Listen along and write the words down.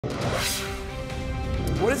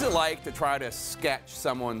What is it like to try to sketch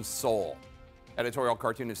someone's soul? Editorial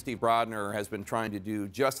cartoonist Steve Brodner has been trying to do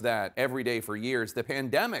just that every day for years. The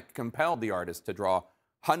pandemic compelled the artist to draw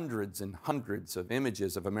hundreds and hundreds of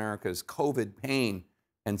images of America's COVID pain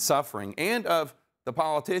and suffering, and of the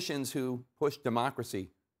politicians who pushed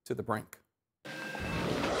democracy to the brink.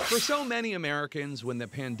 For so many Americans, when the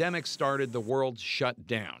pandemic started, the world shut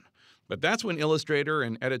down. But that's when illustrator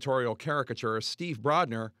and editorial caricaturist Steve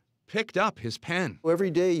Brodner picked up his pen. Every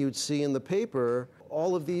day you'd see in the paper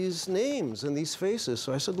all of these names and these faces,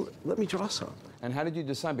 so I said, let me draw some. And how did you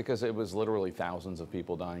decide? Because it was literally thousands of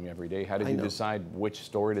people dying every day. How did you decide which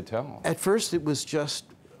story to tell? At first it was just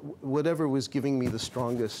whatever was giving me the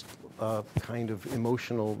strongest kind of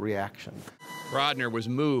emotional reaction. Brodner was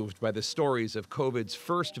moved by the stories of COVID's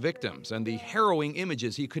first victims and the harrowing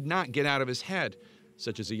images he could not get out of his head,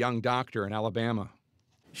 such as a young doctor in Alabama.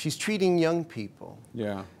 She's treating young people.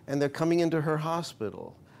 Yeah. And they're coming into her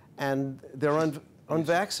hospital, and they're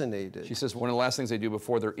unvaccinated. She says one of the last things they do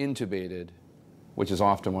before they're intubated, which is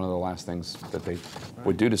often one of the last things that they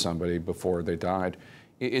would do to somebody before they died,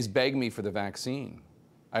 is beg me for the vaccine.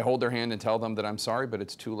 I hold their hand and tell them that I'm sorry, but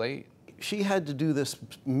it's too late. She had to do this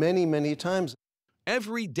many, many times.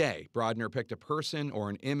 Every day, Brodner picked a person or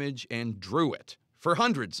an image and drew it for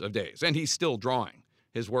hundreds of days, and he's still drawing.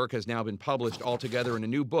 His work has now been published altogether in a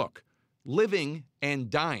new book, Living and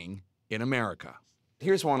Dying in America.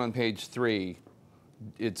 Here's one on page 3.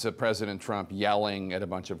 It's President Trump yelling at a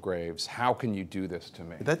bunch of graves. How can you do this to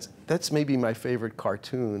me? That's maybe my favorite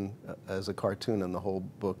cartoon as a cartoon in the whole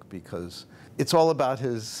book, because it's all about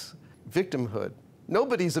his victimhood.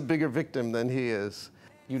 Nobody's a bigger victim than he is.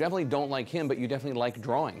 You definitely don't like him, but you definitely like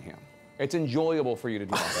drawing him. It's enjoyable for you to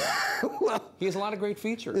do that. Well, he has a lot of great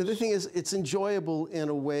features. The thing is, it's enjoyable in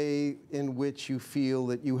a way in which you feel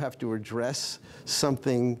that you have to address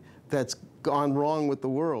something that's gone wrong with the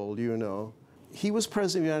world, you know. He was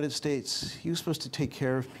president of the United States. He was supposed to take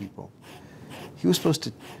care of people. He was supposed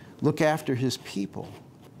to look after his people.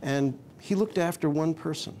 And he looked after one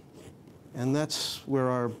person. And that's where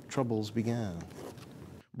our troubles began.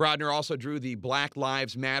 Brodner also drew the Black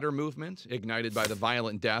Lives Matter movement, ignited by the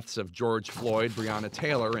violent deaths of George Floyd, Breonna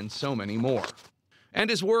Taylor, and so many more. And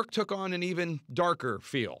his work took on an even darker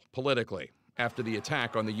feel politically after the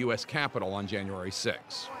attack on the U.S. Capitol on January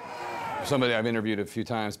 6. Somebody I've interviewed a few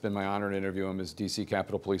times, been my honor to interview him, is D.C.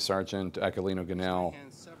 Capitol Police Sergeant Aquilino Ganell,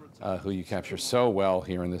 who you capture so well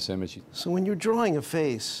here in this image. So when you're drawing a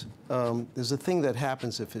face, there's a thing that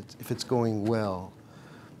happens if it's going well.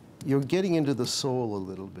 You're getting into the soul a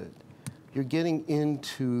little bit. You're getting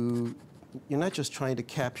into, you're not just trying to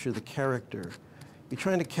capture the character, you're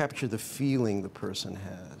trying to capture the feeling the person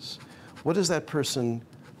has. What is that person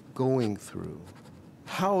going through?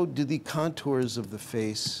 How do the contours of the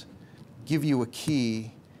face give you a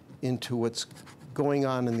key into what's going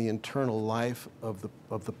on in the internal life of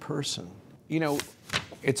the person? You know,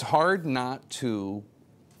 it's hard not to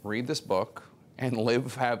read this book and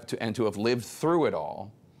to have lived through it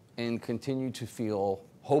all and continue to feel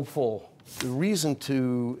hopeful. The reason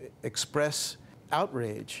to express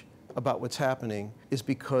outrage about what's happening is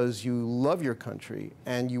because you love your country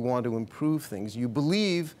and you want to improve things. You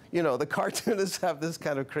believe, you know, the cartoonists have this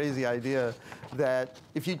kind of crazy idea that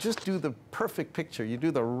if you just do the perfect picture, you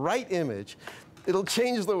do the right image, it'll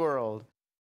change the world.